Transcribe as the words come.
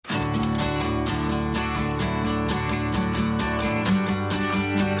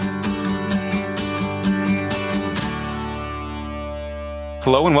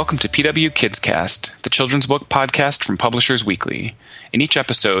Hello and welcome to PW Kids Cast, the children's book podcast from Publishers Weekly. In each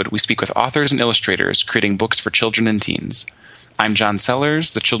episode, we speak with authors and illustrators creating books for children and teens. I'm John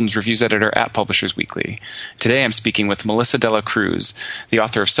Sellers, the children's reviews editor at Publishers Weekly. Today I'm speaking with Melissa De La Cruz, the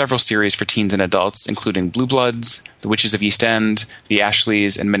author of several series for teens and adults, including Blue Bloods, The Witches of East End, The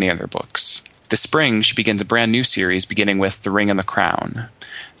Ashleys, and many other books. This spring, she begins a brand new series beginning with The Ring and the Crown.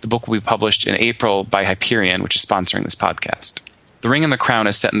 The book will be published in April by Hyperion, which is sponsoring this podcast. The Ring and the Crown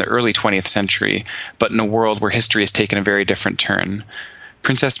is set in the early 20th century, but in a world where history has taken a very different turn.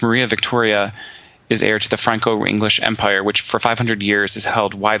 Princess Maria Victoria is heir to the Franco-English Empire, which for 500 years has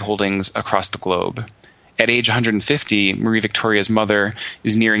held wide holdings across the globe. At age 150, Maria Victoria's mother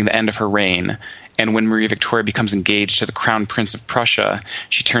is nearing the end of her reign, and when Maria Victoria becomes engaged to the Crown Prince of Prussia,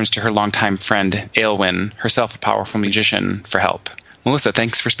 she turns to her longtime friend, Aylwin, herself a powerful magician, for help. Melissa,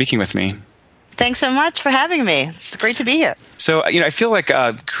 thanks for speaking with me. Thanks so much for having me. It's great to be here. So, I feel like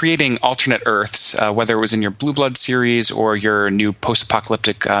creating alternate Earths, whether it was in your Blue Blood series or your new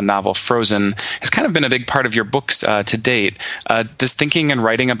post-apocalyptic novel Frozen, has kind of been a big part of your books to date. Does thinking and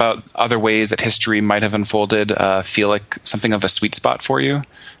writing about other ways that history might have unfolded feel like something of a sweet spot for you?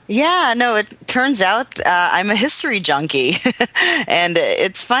 Yeah, no, it turns out I'm a history junkie. And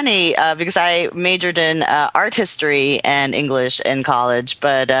it's funny because I majored in art history and English in college.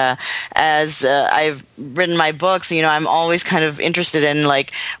 But as I've written my books, I'm always kind of interested in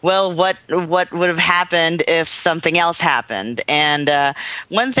what would have happened if something else happened. And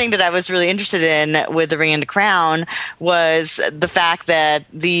one thing that I was really interested in with The Ring and the Crown was the fact that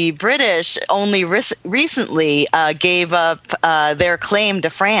the British only recently gave up their claim to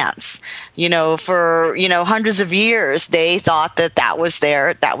France. For hundreds of years, they thought that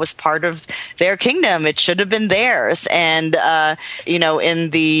was part of their kingdom. It should have been theirs. And, in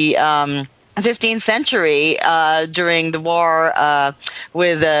the 15th century, during the war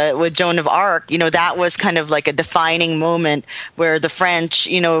with Joan of Arc, that was kind of like a defining moment where the French,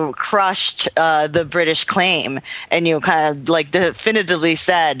 crushed the British claim and, kind of like definitively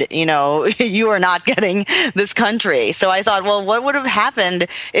said, you are not getting this country. So I thought, well, what would have happened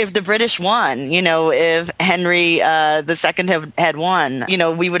if the British won? If Henry II had won,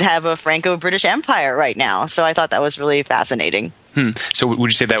 we would have a Franco-British Empire right now. So I thought that was really fascinating. So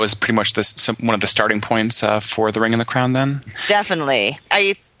would you say that was pretty much one of the starting points for The Ring and the Crown then? Definitely.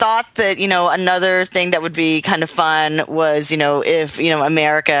 I thought that, another thing that would be kind of fun was, if,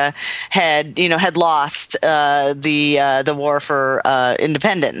 America had lost the war for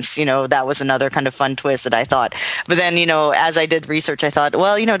independence. That was another kind of fun twist that I thought. But then, as I did research, I thought,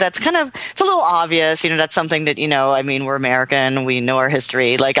 well, that's it's a little obvious. That's something that, we're American, we know our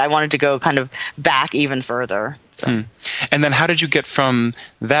history. I wanted to go kind of back even further. So. And then how did you get from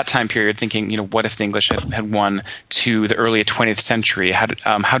that time period thinking, what if the English had won, to the early 20th century? How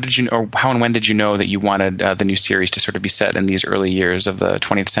did you know, or how and when did you know that you wanted the new series to sort of be set in these early years of the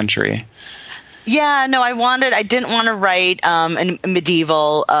 20th century? Yeah, no, I didn't want to write a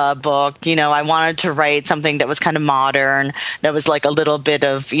medieval book. I wanted to write something that was kind of modern, that was like a little bit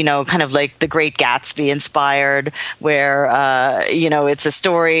of, kind of like The Great Gatsby inspired, where, it's a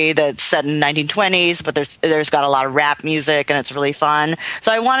story that's set in the 1920s, but there's got a lot of rap music and it's really fun.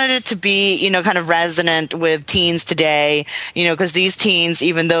 So I wanted it to be, kind of resonant with teens today, because these teens,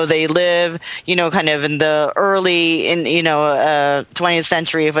 even though they live, kind of in the early, 20th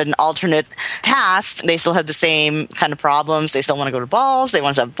century of an alternate past, they still have the same kind of problems. They still want to go to balls. They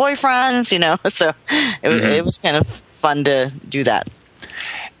want to have boyfriends, so it was kind of fun to do that.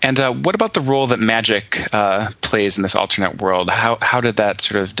 And what about the role that magic plays in this alternate world? How did that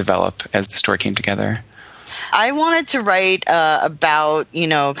sort of develop as the story came together? I wanted to write about,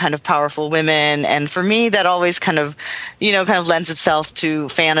 kind of powerful women. And for me, that always kind of lends itself to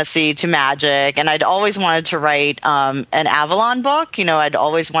fantasy, to magic. And I'd always wanted to write an Avalon book. I'd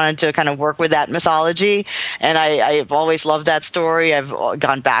always wanted to kind of work with that mythology. And I've always loved that story. I've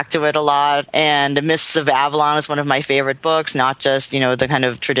gone back to it a lot. And The Mists of Avalon is one of my favorite books, not just, the kind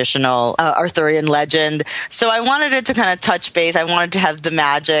of traditional Arthurian legend. So I wanted it to kind of touch base. I wanted to have the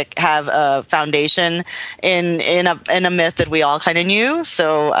magic have a foundation in a myth that we all kind of knew.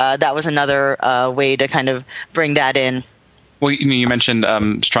 So that was another way to kind of bring that in. Well, you mentioned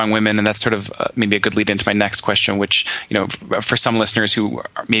strong women, and that's sort of maybe a good lead into my next question, which, for some listeners who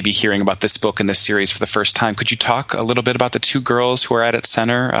are maybe hearing about this book and this series for the first time, could you talk a little bit about the two girls who are at its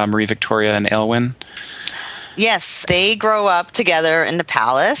center, Marie Victoria and Aylwin? Yes, they grow up together in the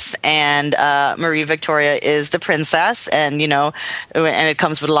palace, and Marie Victoria is the princess, and and it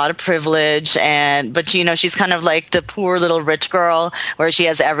comes with a lot of privilege, but she's kind of like the poor little rich girl where she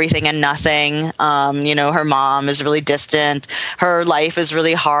has everything and nothing. Her mom is really distant. Her life is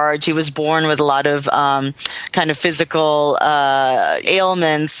really hard. She was born with a lot of kind of physical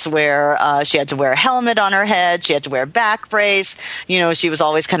ailments where she had to wear a helmet on her head. She had to wear a back brace. She was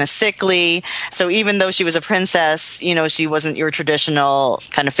always kind of sickly. So even though she was a princess, she wasn't your traditional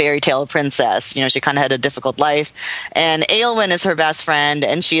kind of fairy tale princess. She kind of had a difficult life. And Aylwin is her best friend,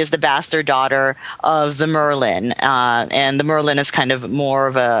 and she is the bastard daughter of the Merlin. And the Merlin is kind of more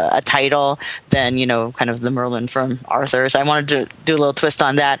of a title than, kind of the Merlin from Arthur's. I wanted to do a little twist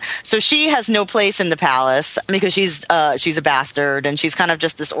on that. So she has no place in the palace because she's a bastard, and she's kind of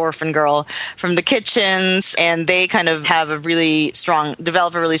just this orphan girl from the kitchens, and they kind of develop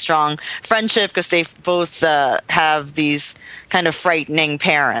a really strong friendship because they both have these kind of frightening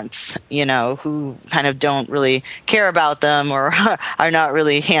parents, who kind of don't really care about them or are not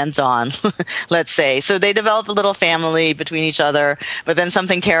really hands-on, let's say. So they develop a little family between each other, but then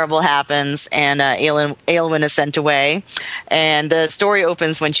something terrible happens, and Aylwin is sent away. And the story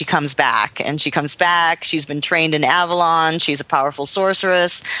opens when she comes back. And she comes back, she's been trained in Avalon, she's a powerful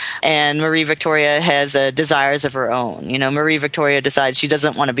sorceress, and Marie Victoria has desires of her own. Marie Victoria decides she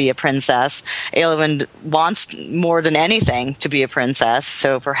doesn't want to be a princess. Aylwin wants more than anything to be a princess,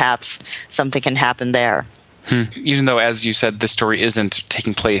 so perhaps something can happen there. Even though, as you said, this story isn't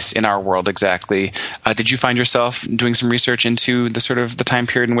taking place in our world exactly, did you find yourself doing some research into the sort of the time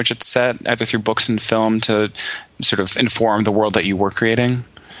period in which it's set, either through books and film, to sort of inform the world that you were creating?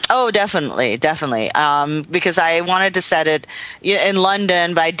 Oh, definitely. Because I wanted to set it in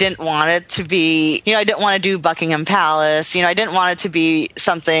London, but I didn't want it to be, I didn't want to do Buckingham Palace. I didn't want it to be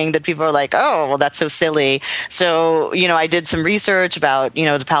something that people are like, oh, well, that's so silly. So, I did some research about,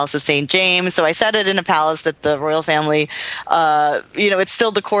 the Palace of St. James. So I set it in a palace that the royal family, it's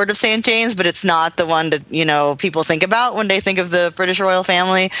still the court of St. James, but it's not the one that, people think about when they think of the British royal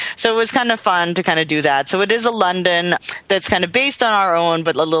family. So it was kind of fun to kind of do that. So it is a London that's kind of based on our own,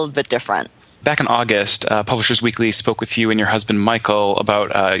 but a little bit different. Back in August, Publishers Weekly spoke with you and your husband Michael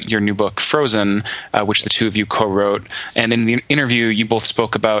about your new book, Frozen, which the two of you co-wrote. And in the interview, you both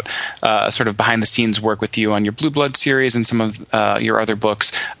spoke about sort of behind-the-scenes work with you on your Blue Blood series and some of your other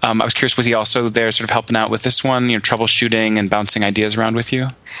books. I was curious, was he also there sort of helping out with this one, troubleshooting and bouncing ideas around with you?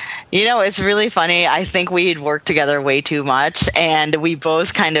 It's really funny. I think we'd worked together way too much, and we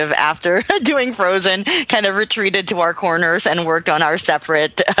both kind of, after doing Frozen, kind of retreated to our corners and worked on our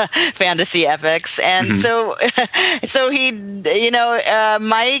separate fantasy epics. And so he,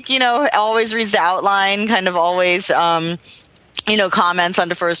 Mike, always reads the outline, kind of always, comments on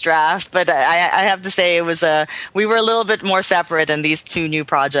the first draft. But I have to say we were a little bit more separate in these two new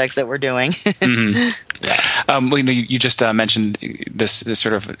projects that we're doing. Mm-hmm. You just mentioned this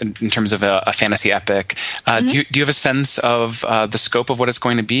sort of in terms of a fantasy epic. Do you have a sense of the scope of what it's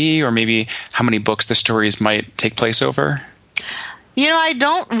going to be, or maybe how many books the stories might take place over? I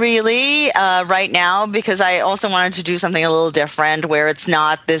don't really right now, because I also wanted to do something a little different where it's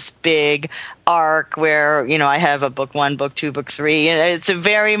not this big arc where, I have a book 1, book 2, book 3. It's a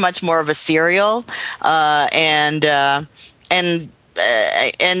very much more of a serial. And I kind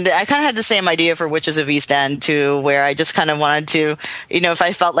of had the same idea for Witches of East End too, where I just kind of wanted to, if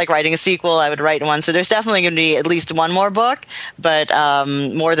I felt like writing a sequel, I would write one. So there's definitely going to be at least one more book, but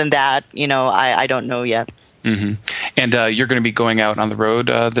more than that, I don't know yet. Mm-hmm. And you're going to be going out on the road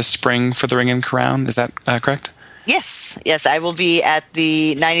this spring for The Ring and Crown. Is that correct? Yes. I will be at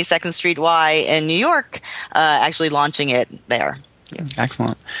the 92nd Street Y in New York, actually launching it there. Yeah.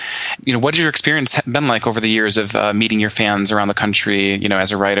 Excellent. What has your experience been like over the years of meeting your fans around the country,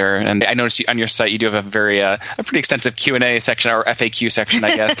 as a writer? And I noticed on your site you do have a pretty extensive Q&A section, or FAQ section,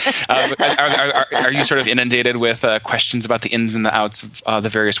 I guess. Are you sort of inundated with questions about the ins and the outs of the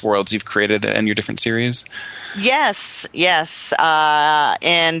various worlds you've created in your different series? Yes.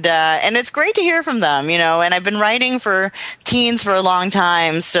 And it's great to hear from them, and I've been writing for teens for a long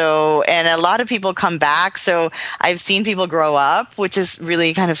time. So, and a lot of people come back. So I've seen people grow up, which is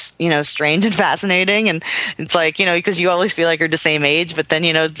really kind of, strange and fascinating. And it's like, because you always feel like you're the same age, but then,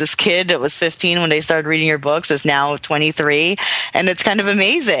 this kid that was 15 when they started reading your books is now 23. And it's kind of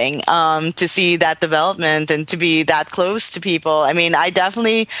amazing to see that development and to be that close to people. I mean, I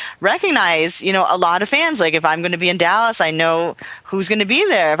definitely recognize, a lot of fans. Like if I'm going to be in Dallas, I know who's going to be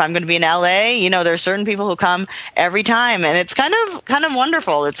there. If I'm going to be in LA, there are certain people who come every time. And it's kind of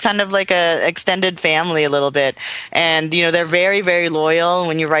wonderful. It's kind of like a extended family a little bit, and they're very, very loyal.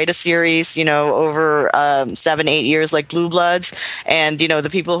 When you write a series, over 7-8 years like Blue Bloods, and the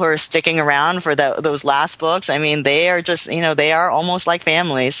people who are sticking around for those last books, I mean, they are just they are almost like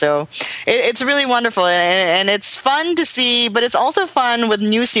family. So it's really wonderful, and it's fun to see, but it's also fun with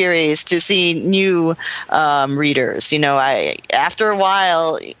new series to see new readers. After a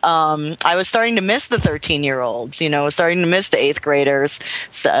while, I was starting to miss the 13-year-olds. Starting to miss the 8th graders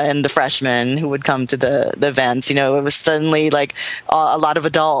and the freshmen who would come to the events. It was suddenly like a lot of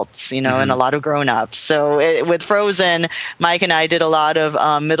adults, and a lot of grown-ups. So with Frozen, Mike and I did a lot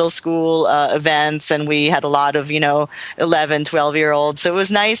of middle school events, and we had a lot of 11, 12-year-olds. So it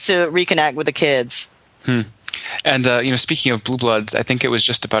was nice to reconnect with the kids. And speaking of Blue Bloods, I think it was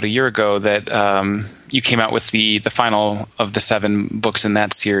just about a year ago that you came out with the final of the 7 books in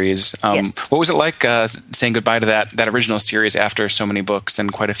that series. Yes. What was it like saying goodbye to that original series after so many books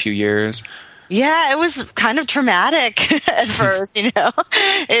and quite a few years? Yeah, it was kind of traumatic at first,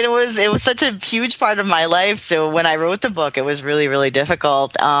 It was such a huge part of my life. So when I wrote the book, it was really, really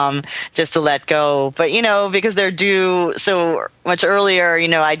difficult just to let go. But, because they're due so much earlier,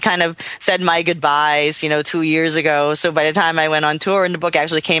 I'd kind of said my goodbyes, 2 years ago. So by the time I went on tour and the book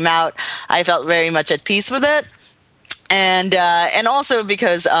actually came out, I felt very much at peace with it. And also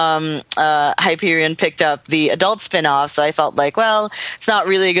because Hyperion picked up the adult spin-off, so I felt like, well, it's not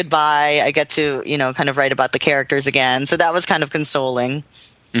really a goodbye. I get to, kind of write about the characters again. So that was kind of consoling.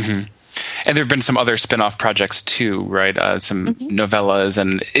 Mm-hmm. And there have been some other spin-off projects too, right? Some novellas,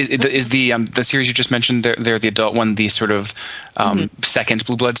 and is the series you just mentioned there the adult one, the sort of second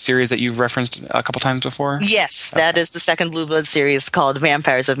Blue Blood series that you've referenced a couple times before? Yes, that is the second Blue Blood series called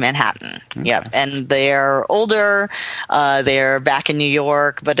Vampires of Manhattan. Okay. Yep, and they're older. They're back in New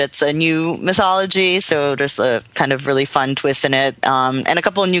York, but it's a new mythology, so there's a kind of really fun twist in it, and a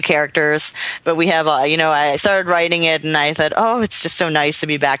couple of new characters. But we have, I started writing it, and I thought, oh, it's just so nice to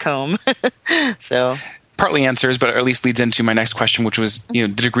be back home. So partly answers, but at least leads into my next question, which was the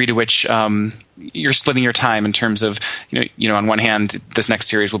degree to which you're splitting your time in terms of on one hand this next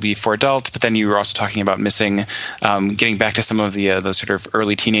series will be for adults, but then you were also talking about missing getting back to some of the those sort of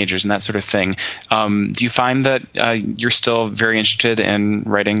early teenagers and that sort of thing. Do you find that you're still very interested in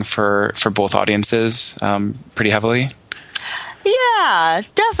writing for both audiences pretty heavily? Yeah,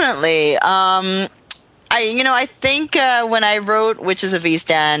 definitely. I think when I wrote Witches of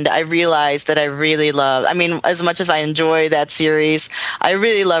East End, I realized that I really love, as much as I enjoy that series, I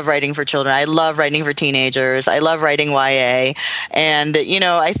really love writing for children. I love writing for teenagers. I love writing YA. And,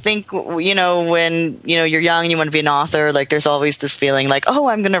 I think, when, you're young and you want to be an author, like there's always this feeling like, oh,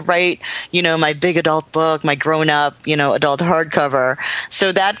 I'm going to write, my big adult book, my grown-up, adult hardcover.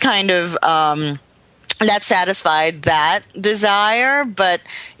 So that kind of, that satisfied that desire, but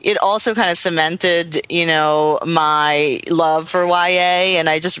it also kind of cemented, my love for YA, and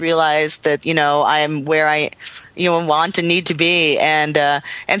I just realized that, I'm where I, want and need to be, and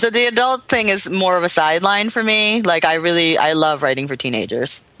so the adult thing is more of a sideline for me. Like I love writing for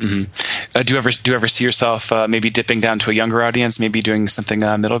teenagers. Mm-hmm. Do you ever see yourself maybe dipping down to a younger audience, maybe doing something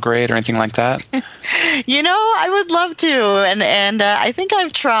middle grade or anything like that? I would love to, and I think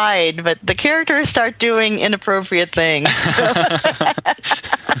I've tried, but the characters start doing inappropriate things.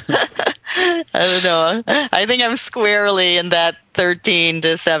 I don't know. I think I'm squarely in that 13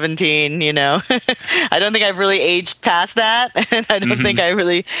 to 17, I don't think I've really aged past that. And I don't think I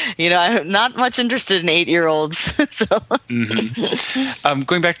really, I'm not much interested in 8-year-olds. So.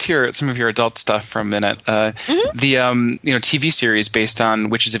 Going back to some of your adult stuff for a minute, the TV series based on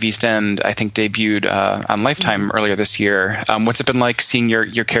Witches of East End, I think debuted on Lifetime earlier this year. What's it been like seeing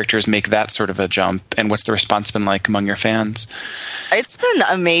your characters make that sort of a jump, and what's the response been like among your fans? It's been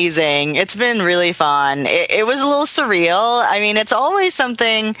amazing. It's been really fun. It was a little surreal. It's always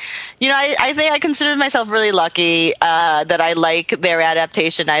something, I think I consider myself really lucky that I like their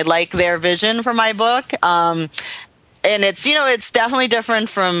adaptation. I like their vision for my book. And it's, it's definitely different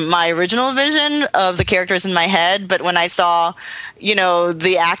from my original vision of the characters in my head. But when I saw,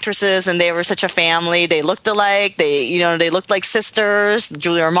 the actresses and they were such a family, they looked alike. They looked like sisters.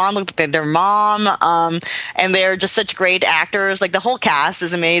 Julia Ormond looked like their mom. And they're just such great actors. Like the whole cast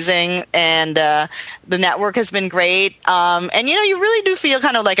is amazing. And, the network has been great. And, you really do feel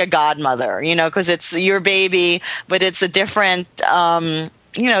kind of like a godmother, cause it's your baby, but it's a different,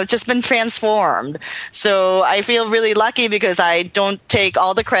 it's just been transformed. So I feel really lucky because I don't take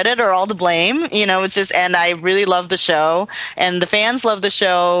all the credit or all the blame, it's just, and I really love the show and the fans love the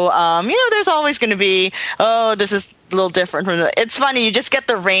show. There's always going to be, oh, this is little different from it's funny, you just get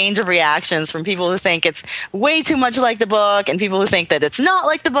the range of reactions from people who think it's way too much like the book, and people who think that it's not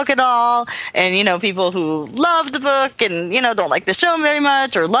like the book at all, and people who love the book and don't like the show very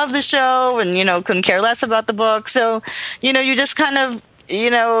much, or love the show and couldn't care less about the book. So you just kind of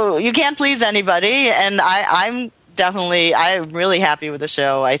you can't please anybody, and I'm really happy with the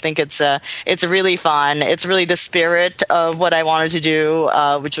show. I think it's really fun. It's really the spirit of what I wanted to do,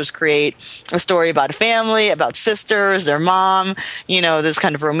 which was create a story about a family, about sisters, their mom, this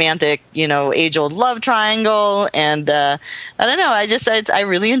kind of romantic, age-old love triangle. And I don't know, I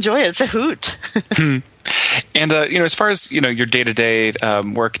really enjoy it. It's a hoot. And as far as your day-to-day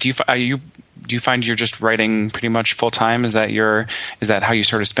work, do you find you're just writing pretty much full time? Is that how you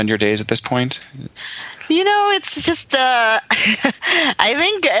sort of spend your days at this point? It's just, I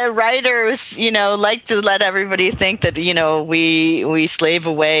think writers, like to let everybody think that, we slave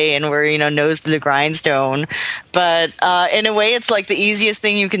away and we're, nose to the grindstone. But in a way, it's like the easiest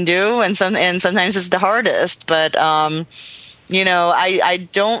thing you can do. And sometimes it's the hardest. But, I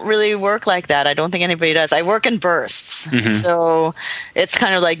don't really work like that. I don't think anybody does. I work in bursts. Mm-hmm. So it's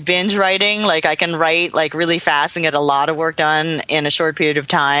kind of like binge writing. Like I can write like really fast and get a lot of work done in a short period of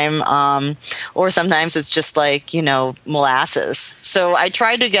time. Or sometimes it's just like, molasses. So I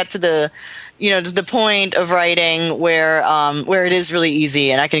try to get to the point of writing where it is really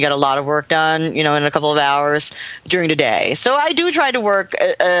easy and I can get a lot of work done, in a couple of hours during the day. So I do try to work,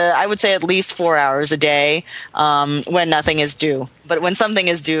 I would say at least 4 hours a day, when nothing is due. But when something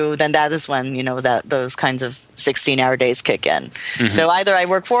is due, then that is when, that those kinds of 16-hour days kick in. Mm-hmm. So either I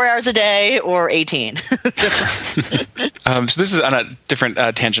work 4 hours a day or 18. So this is on a different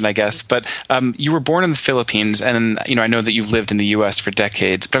tangent, I guess. But you were born in the Philippines, and I know that you've lived in the U.S. for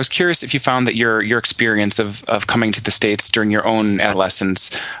decades. But I was curious if you found that your experience of coming to the States during your own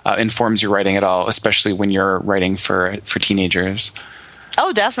adolescence informs your writing at all, especially when you're writing for teenagers.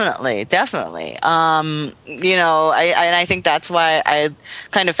 Oh, definitely. I think that's why I'm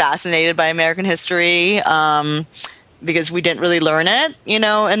kind of fascinated by American history, because we didn't really learn it, in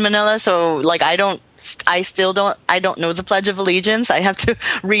Manila. So, like, I don't know the Pledge of Allegiance. I have to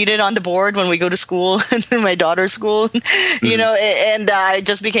read it on the board when we go to school, my daughter's school, and I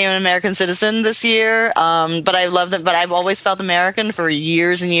just became an American citizen this year. But I loved it, but I've always felt American for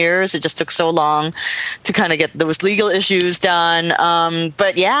years and years. It just took so long to kind of get those legal issues done.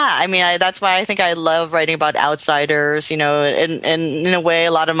 But yeah, I mean, that's why I think I love writing about outsiders, and in a way,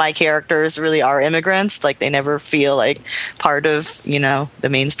 a lot of my characters really are immigrants. Like they never feel like part of, the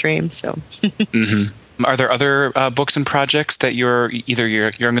mainstream. So. Mm-hmm. Are there other books and projects that either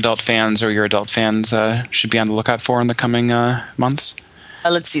your young adult fans or your adult fans should be on the lookout for in the coming months?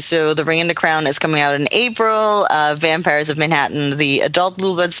 Let's see. So The Ring and the Crown is coming out in April. Vampires of Manhattan, the adult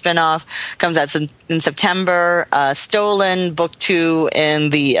Blue Blood spinoff, comes out in September. Stolen, Book 2 in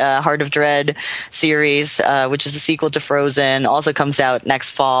the Heart of Dread series, which is the sequel to Frozen, also comes out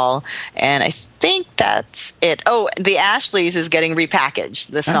next fall. And I think that's it. Oh, The Ashleys is getting repackaged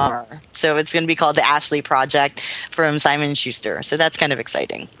this summer. So it's going to be called The Ashley Project from Simon & Schuster. So that's kind of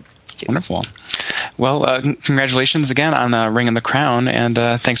exciting. Wonderful. Well, congratulations again on Ring and the Crown, and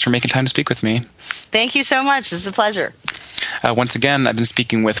thanks for making time to speak with me. Thank you so much. This is a pleasure. Once again, I've been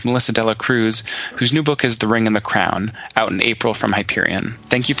speaking with Melissa De La Cruz, whose new book is The Ring and the Crown, out in April from Hyperion.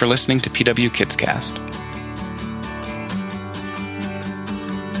 Thank you for listening to PW Kids Cast.